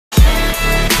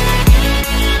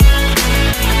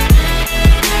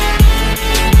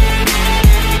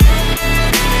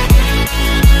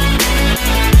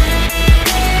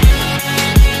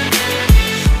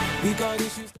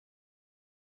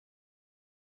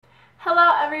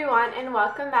Hello everyone and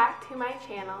welcome back to my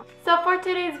channel. So for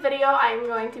today's video I'm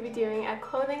going to be doing a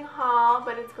clothing haul,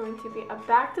 but it's going to be a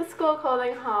back to school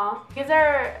clothing haul. These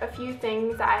are a few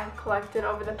things that I've collected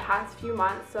over the past few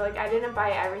months, so I didn't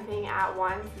buy everything at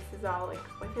once. This is all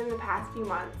within the past few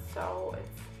months, so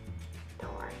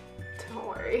don't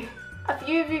worry. A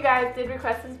few of you guys did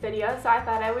request this video, so I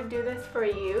thought I would do this for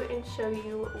you and show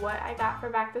you what I got for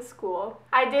back to school.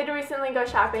 I did recently go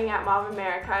shopping at Mall of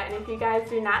America, and if you guys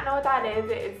do not know what that is,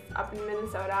 it is up in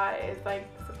Minnesota. It's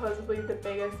supposedly the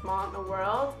biggest mall in the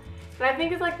world, and I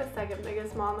think it's the second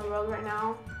biggest mall in the world right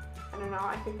now. I don't know,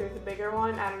 I think there's a bigger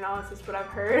one. I don't know, it's just what I've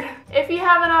heard. If you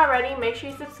haven't already, make sure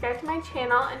you subscribe to my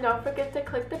channel and don't forget to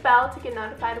click the bell to get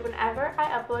notified whenever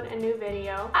I upload a new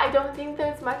video. I don't think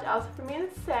there's much else for me to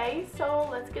say, so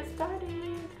let's get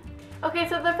started. Okay,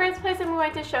 so the first place I'm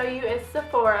going to show you is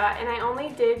Sephora, and I only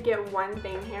did get one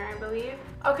thing here, I believe.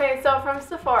 Okay, so from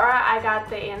Sephora, I got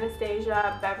the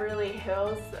Anastasia Beverly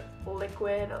Hills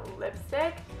liquid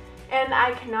lipstick. And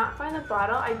I cannot find the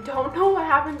bottle. I don't know what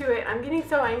happened to it. I'm getting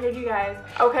so angry at you guys.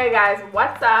 Okay guys,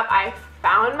 what's up? I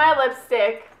found my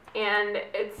lipstick and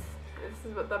this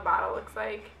is what the bottle looks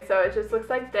like. So it just looks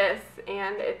like this,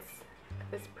 and it's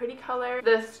this pretty color,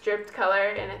 this stripped color,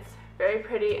 and it's very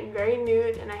pretty and very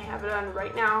nude, and I have it on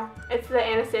right now. It's the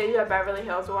Anastasia Beverly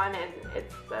Hills one, and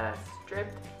it's the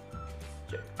stripped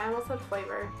I almost said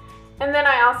flavor. And then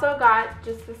I also got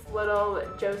just this little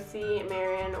Josie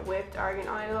Maran whipped argan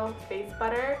oil face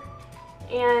butter,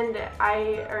 and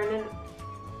I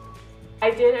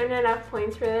did earn enough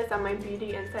points for this on my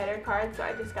Beauty Insider card, so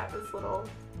I just got this little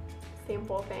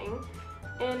sample thing.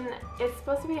 And it's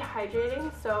supposed to be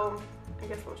hydrating, so I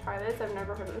guess we'll try this. I've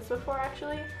never heard of this before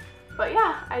actually, but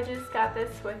yeah, I just got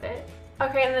this with it.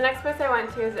 Okay, and the next place I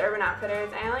went to is Urban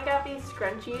Outfitters. I only got these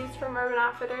scrunchies from Urban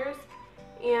Outfitters,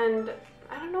 and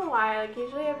I don't know why,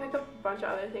 usually I pick up a bunch of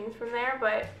other things from there,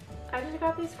 but I just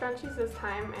got these scrunchies this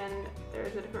time, and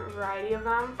there's a different variety of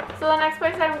them. So the next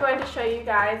place I'm going to show you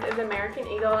guys is American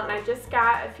Eagle, and I just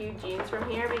got a few jeans from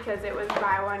here because it was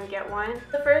buy one, get one.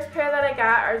 The first pair that I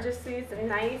got are just these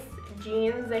nice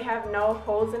jeans. They have no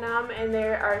holes in them, and they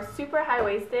are super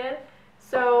high-waisted.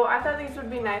 So I thought these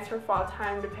would be nice for fall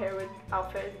time to pair with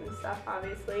outfits and stuff,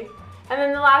 obviously. And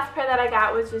then the last pair that I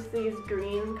got was just these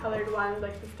green colored ones,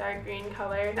 this dark green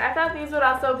color. I thought these would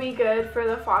also be good for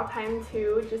the fall time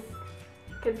too, just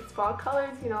because it's fall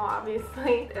colors,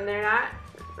 obviously. And they're not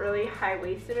really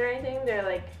high-waisted or anything.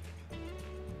 They're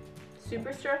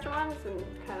super stretch ones and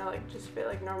kind of just fit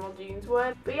like normal jeans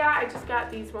would. But yeah, I just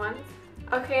got these ones.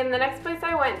 Okay, and the next place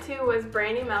I went to was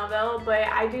Brandy Melville, but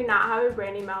I do not have a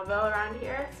Brandy Melville around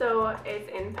here, so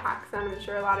it's in Paxton. I'm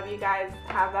sure a lot of you guys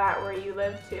have that where you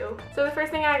live too. So the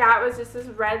first thing I got was just this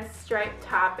red striped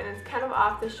top, and it's kind of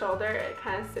off the shoulder. It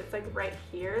kind of sits right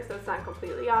here, so it's not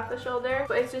completely off the shoulder,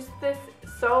 but it's just it's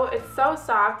so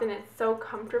soft and it's so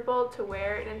comfortable to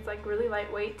wear, and it's really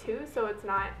lightweight too, so it's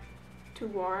not too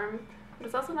warm. But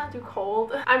it's also not too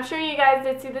cold. I'm sure you guys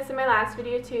did see this in my last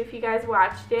video too. If you guys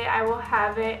watched it, I will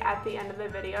have it at the end of the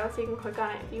video, so you can click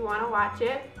on it if you want to watch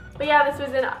it. But yeah, this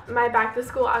was in my back to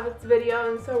school outfits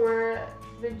video, and so were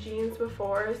the jeans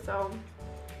before. So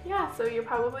yeah, so you're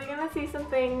probably gonna see some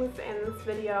things in this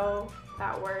video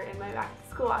that were in my back to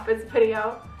school outfits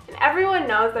video. And everyone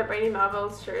knows that Brandy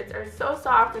Melville's shirts are so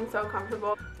soft and so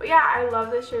comfortable. But yeah, I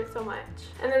love this shirt so much.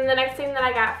 And then the next thing that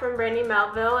I got from Brandy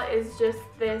Melville is just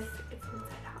this.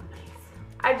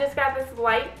 I just got this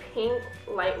light pink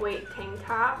lightweight tank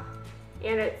top,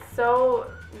 and it's so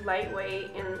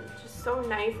lightweight and just so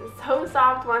nice and so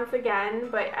soft once again,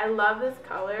 but I love this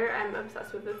color. I'm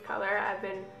obsessed with this color. I've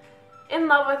been in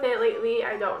love with it lately.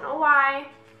 I don't know why,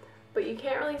 but you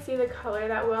can't really see the color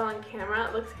that well on camera.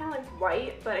 It looks kind of like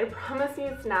white, but I promise you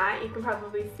it's not. You can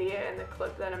probably see it in the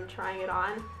clip that I'm trying it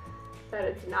on, that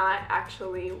it's not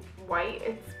actually white.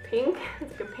 It's pink.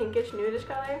 It's a pinkish nudish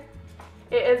color.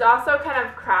 It is also kind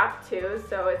of cropped too,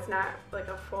 so it's not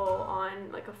a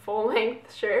full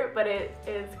length shirt, but it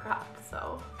is cropped,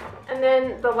 so. And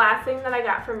then the last thing that I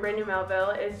got from Brandy Melville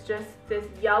is just this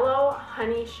yellow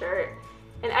honey shirt.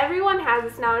 And everyone has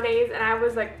this nowadays, and I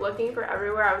was looking for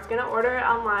everywhere. I was gonna order it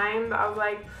online, but I was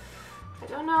I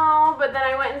don't know. But then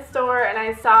I went in store and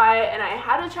I saw it, and I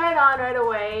had to try it on right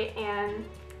away, and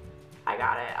I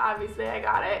got it. Obviously I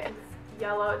got it. It's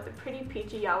yellow, it's a pretty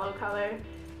peachy yellow color.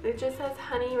 It just says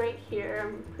honey right here.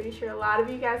 I'm pretty sure a lot of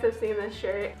you guys have seen this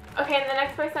shirt. Okay, and the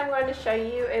next place I'm going to show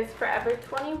you is Forever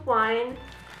 21.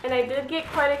 And I did get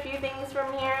quite a few things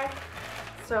from here,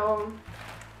 so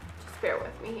just bear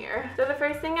with me here. So the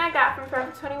first thing I got from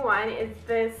Forever 21 is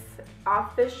this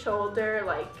off the shoulder,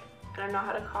 I don't know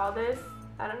how to call this.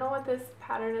 I don't know what this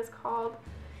pattern is called.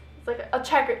 It's like a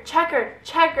checkered.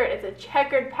 It's a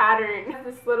checkered pattern. It has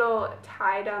this little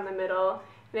tie down the middle,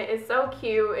 and it is so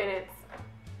cute, and it's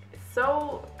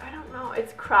so, I don't know,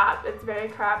 it's cropped. It's very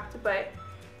cropped, but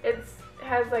it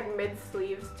has like mid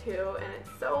sleeves too, and it's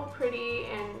so pretty,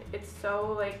 and it's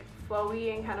so like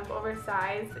flowy and kind of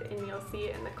oversized, and you'll see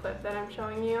it in the clip that I'm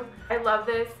showing you. I love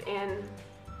this, and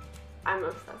I'm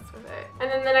obsessed with it. And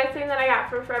then the next thing that I got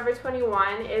from Forever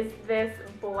 21 is this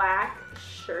black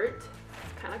shirt.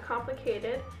 It's kind of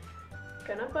complicated.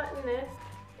 Gonna button this.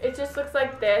 It just looks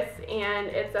like this, and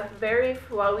it's a very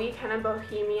flowy kind of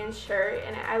bohemian shirt,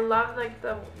 and I love like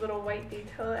the little white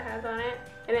detail it has on it,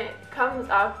 and it comes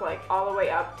up like all the way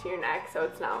up to your neck, so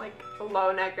it's not like a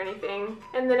low neck or anything.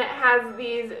 And then it has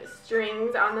these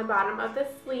strings on the bottom of the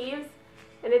sleeves,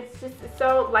 and it's just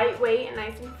so lightweight and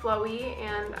nice and flowy,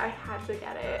 and I had to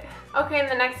get it. Okay, and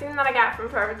the next thing that I got from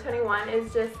Forever 21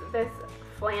 is just this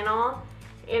flannel,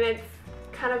 and it's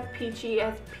kind of peachy, it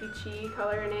has peachy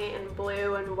color in it, and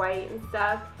blue and white and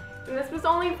stuff. And this was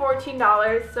only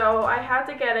 $14, so I had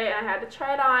to get it, and I had to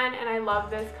try it on, and I love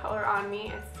this color on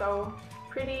me. It's so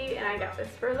pretty, and I got this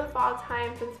for the fall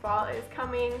time since fall is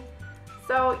coming.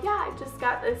 So yeah, I just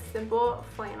got this simple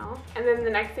flannel. And then the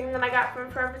next thing that I got from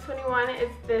Forever 21 is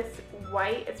this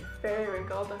white, it's very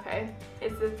wrinkled, okay?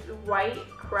 It's this white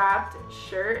cropped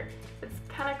shirt. It's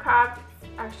kind of cropped,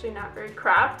 it's actually not very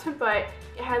cropped, but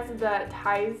it has the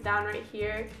ties down right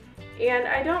here. And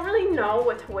I don't really know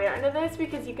what to wear under this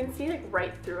because you can see like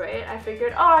right through it. I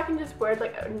figured, oh, I can just wear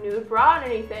like a nude bra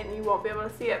underneath it and you won't be able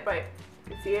to see it, but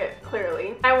you can see it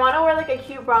clearly. I want to wear like a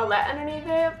cute bralette underneath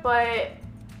it, but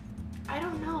I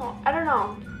don't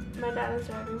know. My dad is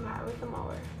driving by with the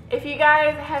mower. If you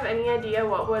guys have any idea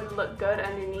what would look good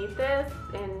underneath this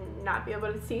and not be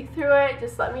able to see through it,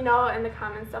 just let me know in the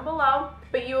comments down below.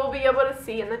 But you will be able to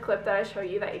see in the clip that I show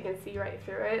you that you can see right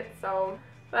through it. So,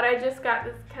 but I just got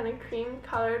this kind of cream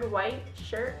colored white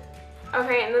shirt.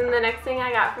 Okay, and then the next thing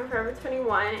I got from Forever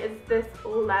 21 is this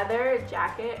leather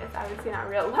jacket. It's obviously not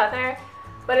real leather,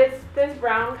 but it's this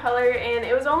brown color, and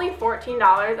it was only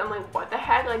 $14. I'm like, what the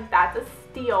heck? Like, that's a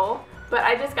steal. But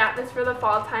I just got this for the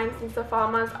fall time since the fall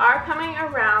months are coming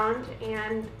around,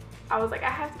 and I was like, I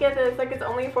have to get this. Like, it's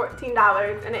only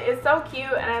 $14, and it is so cute,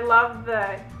 and I love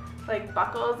the like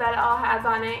buckles that it all has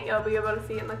on it. You'll be able to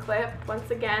see it in the clip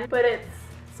once again. But it's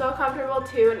so comfortable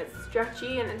too, and it's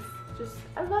stretchy, and it's just,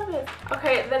 I love it.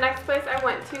 Okay, the next place I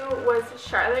went to was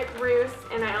Charlotte Russe,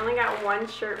 and I only got one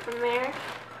shirt from there.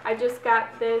 I just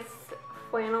got this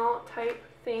flannel type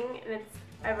thing, and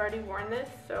I've already worn this,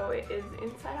 so it is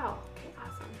inside out. Okay,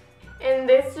 awesome. And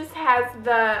this just has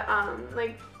the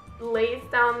like lace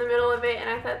down the middle of it, and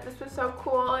I thought this was so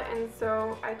cool, and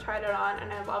so I tried it on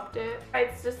and I loved it.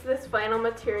 It's just this flannel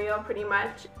material pretty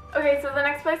much. Okay, so the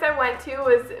next place I went to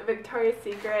was Victoria's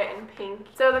Secret in pink.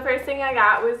 So the first thing I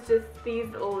got was just these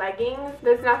leggings.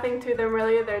 There's nothing to them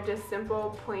really, they're just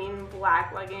simple plain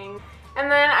black leggings. And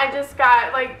then I just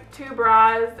got like 2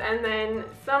 bras and then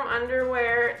some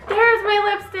underwear. There's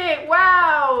my lipstick,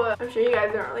 wow! I'm sure you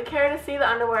guys don't really care to see the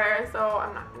underwear, so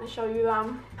I'm not gonna show you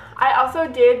them. I also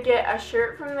did get a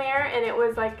shirt from there, and it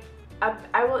was like,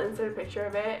 I will insert a picture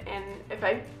of it, and if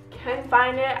I can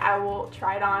find it, I will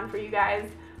try it on for you guys.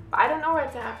 But I don't know where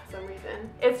it's at for some reason.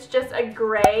 It's just a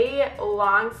gray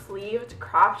long sleeved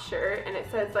cropped shirt, and it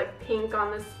says like pink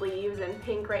on the sleeves and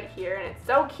pink right here, and it's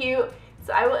so cute.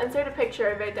 So I will insert a picture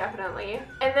of it definitely.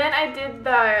 And then I did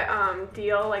the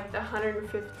deal, like the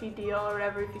 150 deal or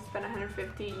whatever. If you spend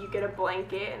 150, you get a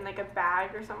blanket and like a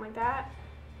bag or something like that.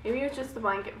 Maybe it was just the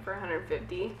blanket for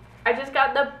 150. I just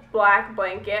got the black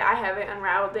blanket. I haven't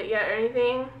unraveled it yet or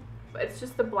anything, but it's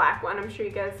just the black one. I'm sure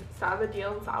you guys saw the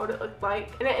deal and saw what it looked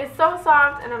like. And it is so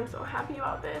soft, and I'm so happy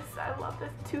about this. I love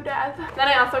this to death. Then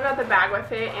I also got the bag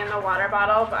with it and the water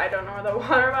bottle, but I don't know where the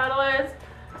water bottle is.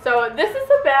 So this is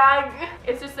the bag.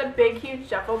 It's just a big, huge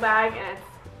duffel bag, and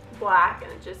it's black,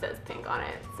 and it just says pink on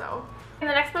it. So, and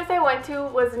the next place I went to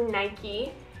was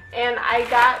Nike, and I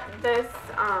got this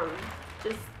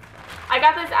I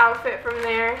got this outfit from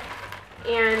there,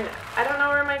 and I don't know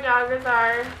where my joggers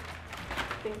are.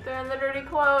 I think they're in the dirty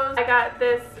clothes. I got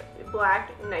this black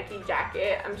Nike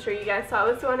jacket. I'm sure you guys saw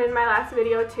this one in my last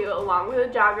video too, along with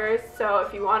the joggers. So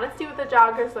if you want to see what the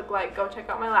joggers look like, go check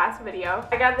out my last video.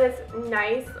 I got this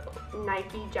nice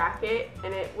Nike jacket,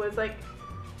 and it was like,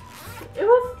 it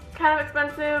was kind of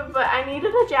expensive, but I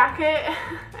needed a jacket.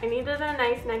 I needed a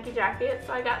nice Nike jacket,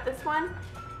 so I got this one.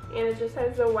 And it just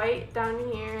has the white down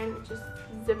here, and it just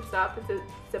zips up. It's a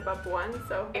zip up one.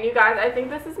 So, and you guys, I think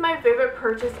this is my favorite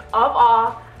purchase of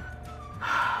all.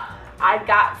 I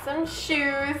got some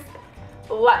shoes.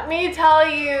 let me tell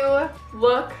you,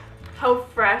 look how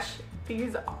fresh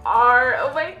these are.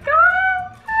 Oh my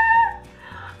god.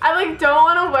 I like don't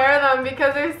want to wear them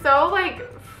because they're so like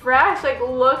fresh. Like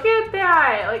look at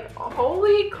that. Like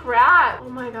holy crap. Oh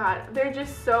my god. They're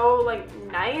just so like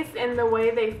nice in the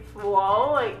way they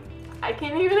flow. Like I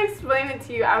can't even explain it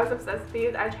to you. I was obsessed with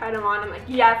these. I tried them on. I'm like,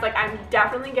 yes, like I'm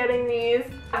definitely getting these.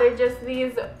 They're just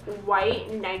these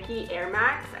white Nike Air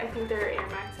Max. I think they're Air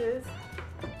Maxes.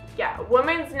 Yeah,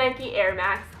 women's Nike Air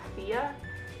Max. Thea?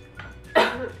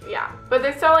 Yeah, but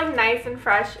they're so like nice and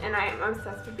fresh, and I'm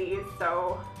obsessed with these,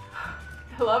 so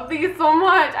I love these so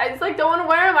much. I just like don't want to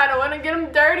wear them. I don't want to get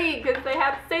them dirty because they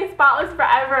have to stay spotless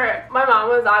forever. My mom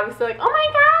was obviously like, oh my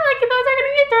god, like those are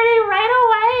gonna get dirty right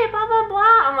away, blah blah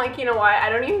blah. I'm like, you know what, I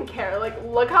don't even care. Like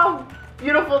look how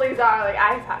beautiful these are. Like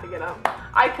I just had to get them.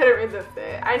 I couldn't resist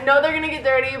it. I know they're gonna get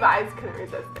dirty, but I just couldn't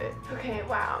resist it. Okay,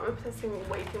 wow, I'm obsessing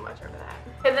way too much over that.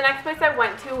 Okay, the next place I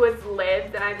went to was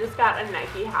Lids, and I just got a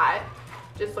Nike hat.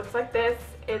 Just looks like this.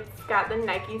 It's got the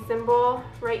Nike symbol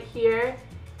right here,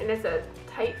 and it's a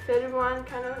tight fitted one,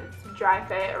 kind of. It's dry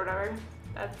fit or whatever.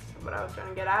 That's what I was trying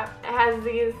to get at. It has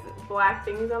these black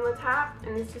things on the top,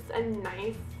 and it's just a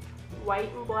nice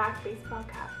white and black baseball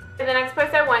cap. And the next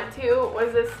place I went to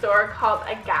was this store called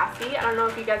Agassi. I don't know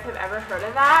if you guys have ever heard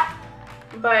of that,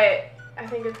 but I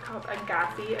think it's called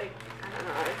Agassi. I don't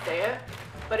know how to say it,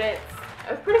 but it's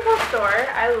a pretty cool store.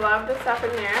 I love the stuff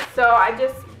in there. So I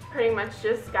just pretty much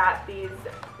just got these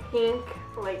pink,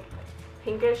 like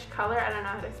pinkish color. I don't know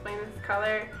how to explain this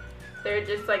color. They're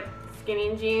just like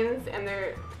skinny jeans, and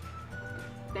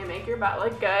they make your butt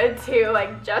look good too,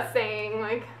 like just saying.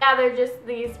 Like yeah, they're just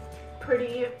these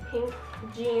pretty pink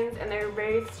jeans, and they're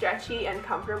very stretchy and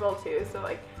comfortable too, so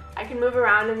like I can move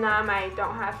around in them. I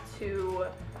don't have to,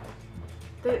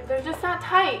 they're just not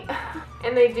tight.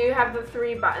 And they do have the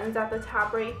 3 buttons at the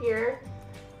top right here,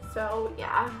 so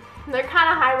yeah, they're kind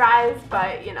of high rise,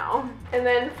 but you know. And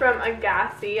then from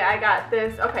Agassi I got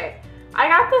this, okay, I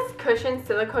got this cushion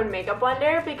silicone makeup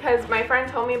blender because my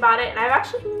friend told me about it, and I've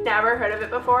actually never heard of it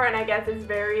before, and I guess it's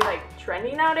very like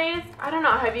trendy nowadays. I don't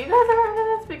know, have you guys ever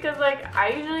heard of this? Because like I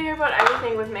usually hear about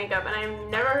everything with makeup, and I've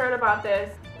never heard about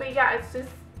this. But yeah, it's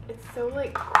so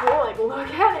like cool. Like look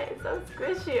at it, it's so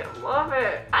squishy. I love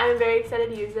it. I'm very excited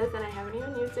to use this, and I haven't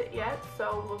even used it yet,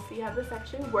 so we'll see how this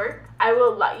section works. I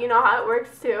will let you know how it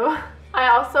works too. I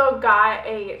also got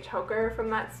a choker from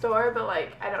that store, but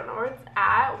like I don't know where it's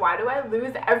at. Why do I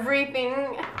lose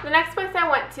everything? The next place I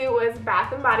went to was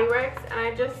Bath & Body Works, and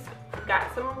I just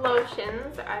got some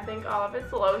lotions. I think all of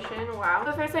it's lotion. Wow.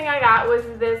 The first thing I got was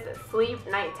this Sleep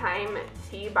Nighttime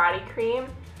Tea Body Cream.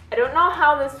 I don't know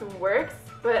how this works,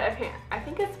 but I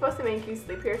think it's supposed to make you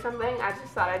sleepy or something. I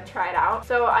just thought I'd try it out.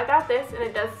 So I got this, and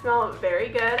it does smell very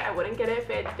good. I wouldn't get it if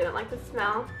I didn't like the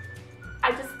smell.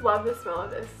 I just love the smell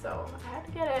of this, so I had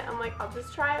to get it. I'm like, I'll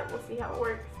just try it. We'll see how it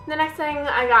works. The next thing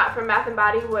I got from Bath &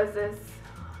 Body was this,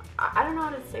 I don't know how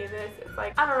to say this. It's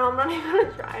like, I don't know, I'm not even going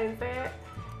to try and say it.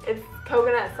 It's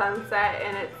Coconut Sunset,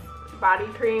 and it's body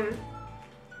cream.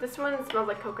 This one smells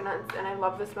like coconuts, and I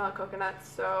love the smell of coconuts.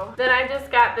 So then I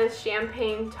just got this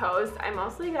Champagne Toast. I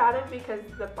mostly got it because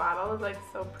the bottle is like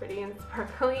so pretty and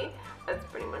sparkly. That's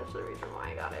pretty much the reason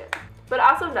why I got it. But it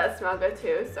also does smell good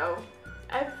too, so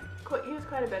I've used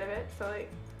quite a bit of it, so like,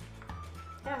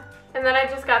 yeah. And then I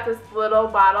just got this little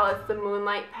bottle. It's the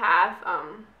Moonlight Path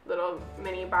little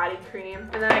mini body cream.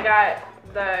 And then I got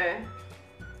the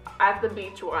At the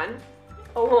Beach one,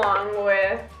 along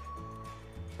with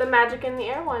the Magic in the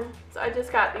Air one. So I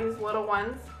just got these little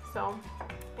ones, so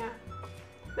yeah.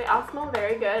 They all smell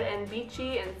very good and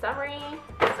beachy and summery,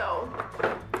 so.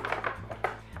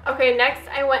 Okay, next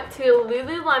I went to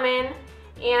Lululemon,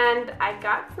 and I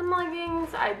got some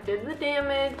leggings. I did the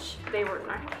damage. They were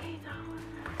 $98,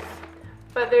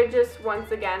 but they're just,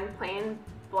 once again, plain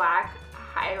black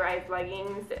high-rise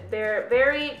leggings. They're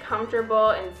very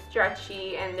comfortable and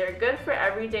stretchy, and they're good for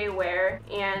everyday wear.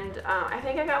 And I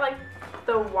think I got like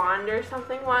the Wander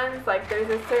something ones. Like there's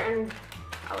a certain,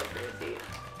 I'll look through the receipt.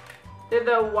 They're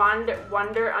the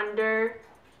Wonder Under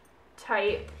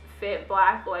tight fit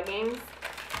black leggings,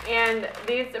 and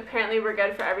these apparently were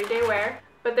good for everyday wear.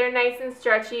 But they're nice and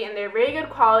stretchy, and they're very good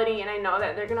quality, and I know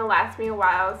that they're gonna last me a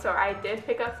while, so I did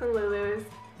pick up some Lulus.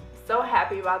 So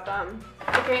happy about them.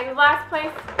 Okay, and the last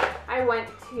place I went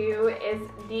to is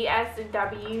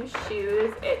DSW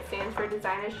Shoes. It stands for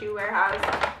Designer Shoe Warehouse.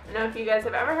 I don't know if you guys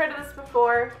have ever heard of this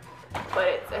before, but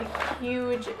it's a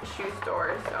huge shoe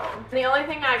store. So the only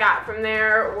thing I got from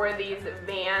there were these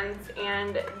Vans,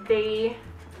 and they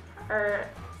are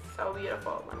so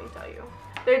beautiful, let me tell you.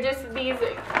 They're just these,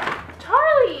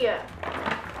 Charlie!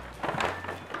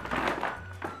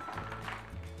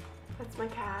 That's my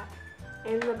cat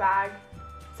in the bag.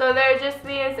 So they're just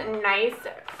these nice,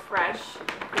 fresh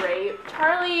gray,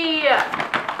 Charlie!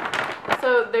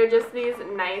 So they're just these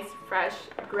nice, fresh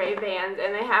gray Vans,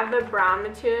 and they have the brown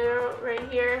material right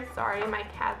here. Sorry, my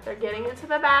cats are getting into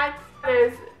the bags.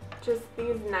 There's just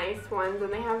these nice ones,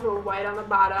 and they have the white on the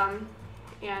bottom,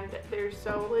 and they're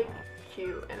so like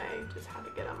cute, and I just had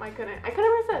to get them. I couldn't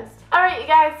resist. Alright you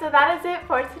guys, so that is it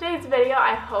for today's video.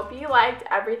 I hope you liked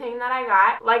everything that I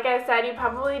got. Like I said, you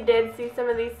probably did see some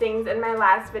of these things in my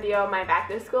last video, my back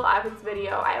to school outfits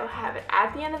video. I will have it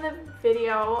at the end of the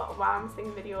video. Wow, I'm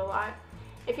saying video a lot.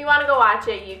 If you want to go watch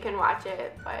it, you can watch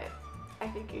it, but I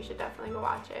think you should definitely go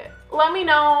watch it. Let me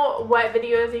know what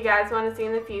videos you guys want to see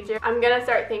in the future. I'm gonna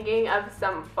start thinking of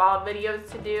some fall videos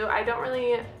to do. I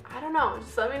don't know,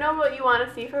 just let me know what you want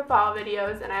to see for fall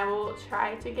videos and I will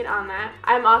try to get on that.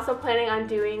 I'm also planning on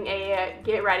doing a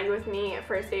get ready with me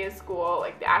first day of school,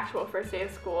 like the actual first day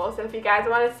of school. So if you guys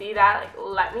want to see that, like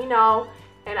let me know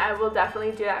and I will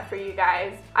definitely do that for you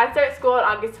guys. I start school on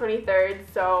August 23rd,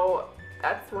 so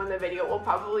that's when the video will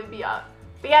probably be up.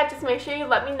 But yeah, just make sure you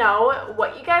let me know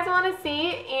what you guys want to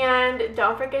see, and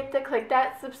don't forget to click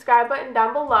that subscribe button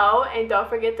down below, and don't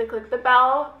forget to click the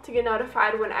bell to get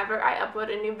notified whenever I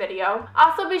upload a new video.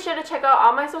 Also, be sure to check out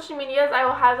all my social medias. I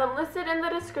will have them listed in the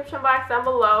description box down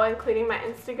below, including my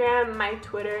Instagram, my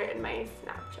Twitter, and my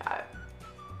Snapchat.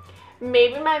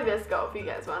 Maybe my VSCO if you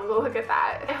guys want to go look at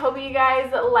that. I hope you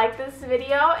guys like this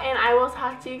video, and I will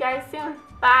talk to you guys soon.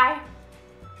 Bye!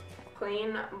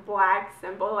 Plain black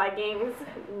simple leggings,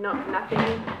 no,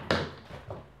 nothing.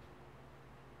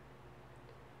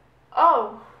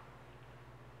 Oh,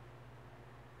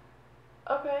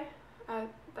 okay,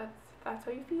 that's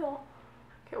how you feel.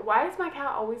 Okay, why is my cat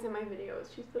always in my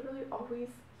videos? She's literally always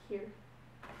here.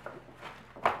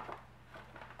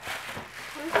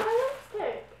 Where's my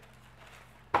lipstick?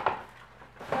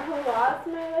 I lost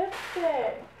my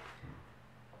lipstick.